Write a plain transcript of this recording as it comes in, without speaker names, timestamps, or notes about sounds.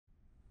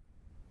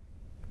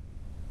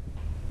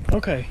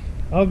Okay,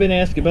 I've been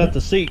asked about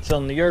the seats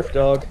on the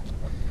Yerfdog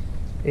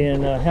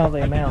and how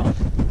they mount.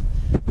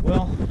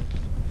 Well,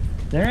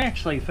 they're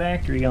actually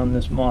factory on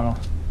this model.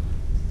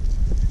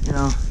 You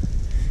know,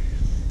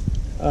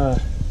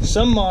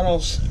 some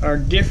models are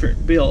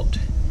different built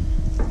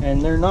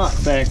and they're not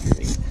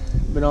factory,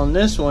 but on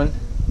this one,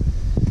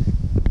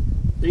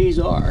 these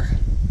are.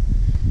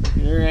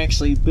 They're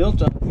actually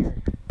built on here.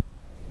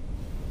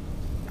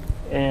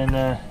 And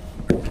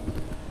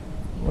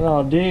what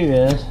I'll do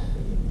is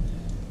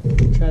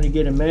try to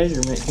get a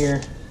measurement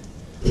here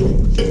so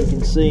you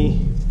can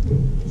see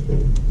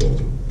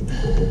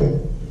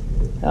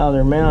how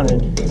they're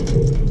mounted.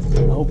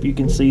 I hope you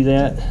can see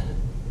that.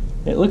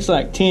 It looks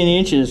like 10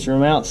 inches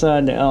from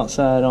outside to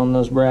outside on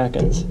those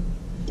brackets.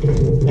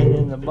 And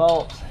then the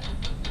bolts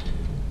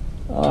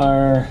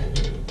are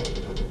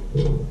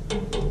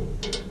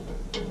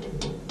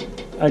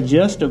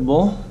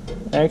adjustable.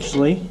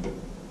 Actually,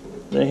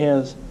 they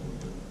have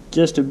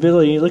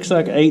adjustability. It looks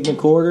like 8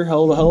 1/4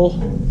 hole to hole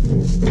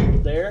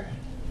there.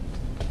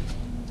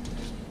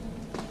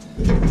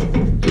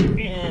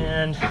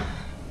 And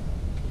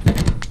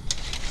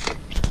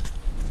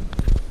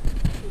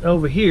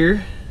over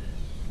here,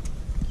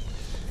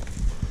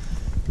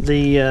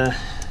 the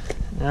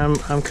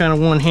I'm kind of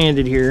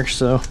one-handed here,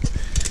 so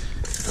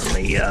let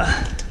me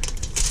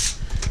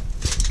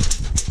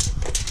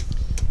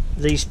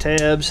these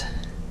tabs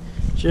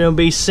should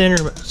be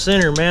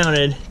center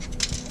mounted,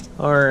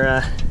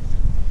 or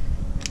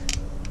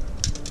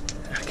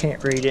I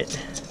can't read it,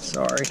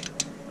 sorry.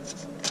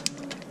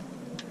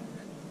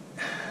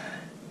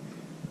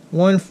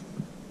 1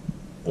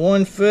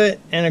 foot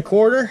and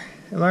 1/4.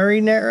 Am I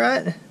reading that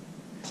right?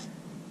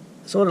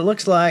 That's what it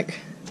looks like.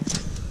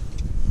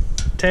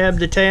 Tab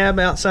to tab,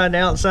 outside to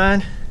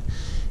outside,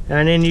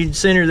 and then you'd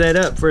center that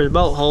up for the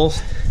bolt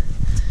holes.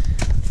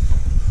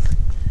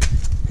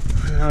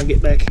 And I'll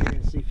get back here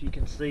and see if you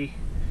can see.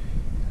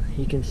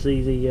 You can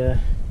see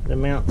the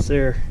mounts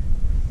there,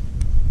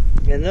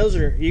 and those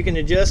are, you can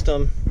adjust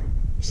them,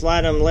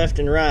 slide them left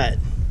and right.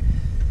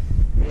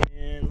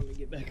 And let me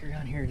get back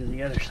around here to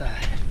the other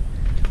side.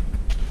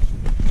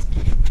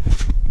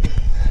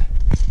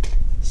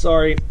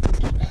 Sorry,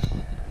 I'm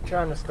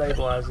trying to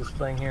stabilize this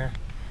thing here.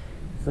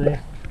 See,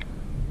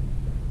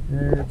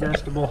 they're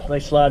adjustable.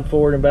 They slide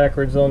forward and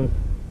backwards on.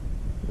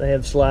 They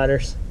have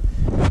sliders.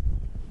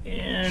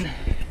 And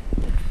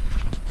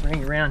bring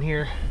it around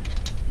here.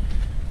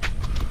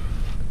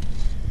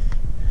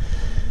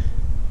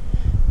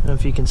 I don't know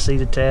if you can see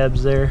the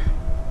tabs there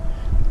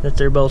that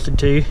they're bolted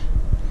to.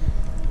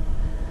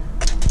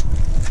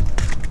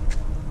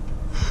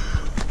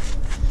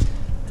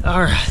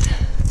 All right.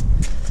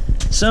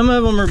 Some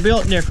of them are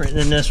built different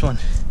than this one.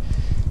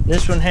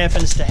 This one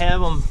happens to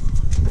have them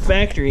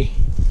factory,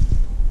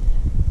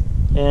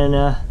 and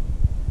a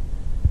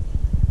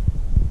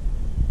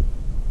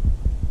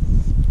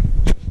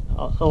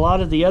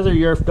lot of the other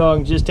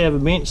Yerfdogs just have a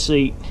bench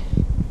seat,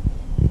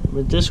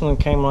 but this one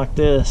came like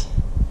this.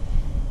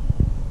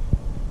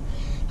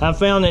 I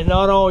found that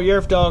not all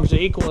Yerfdogs are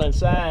equal in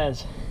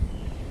size.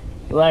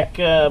 Like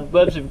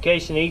Bub's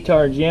Vacation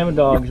Etard's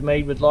Yerfdog is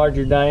made with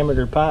larger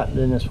diameter pipe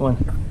than this one.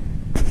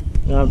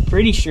 And I'm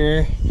pretty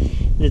sure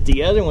that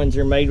the other ones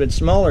are made with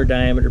smaller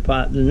diameter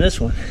pipe than this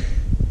one,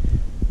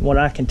 what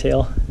I can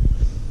tell.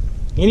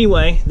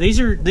 Anyway, these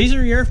are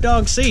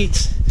Yerfdog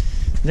seats.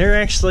 They're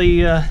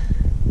actually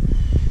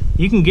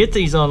you can get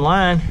these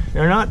online.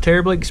 They're not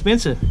terribly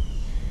expensive.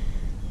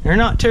 They're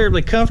not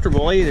terribly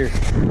comfortable either.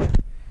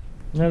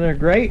 Now, they're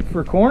great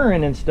for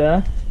cornering and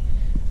stuff,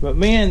 but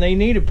man, they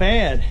need a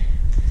pad.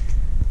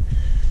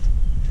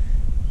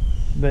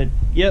 But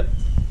yep,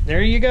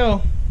 there you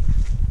go.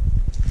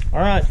 All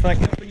right, if I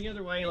come any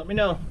other way, let me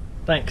know.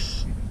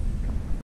 Thanks.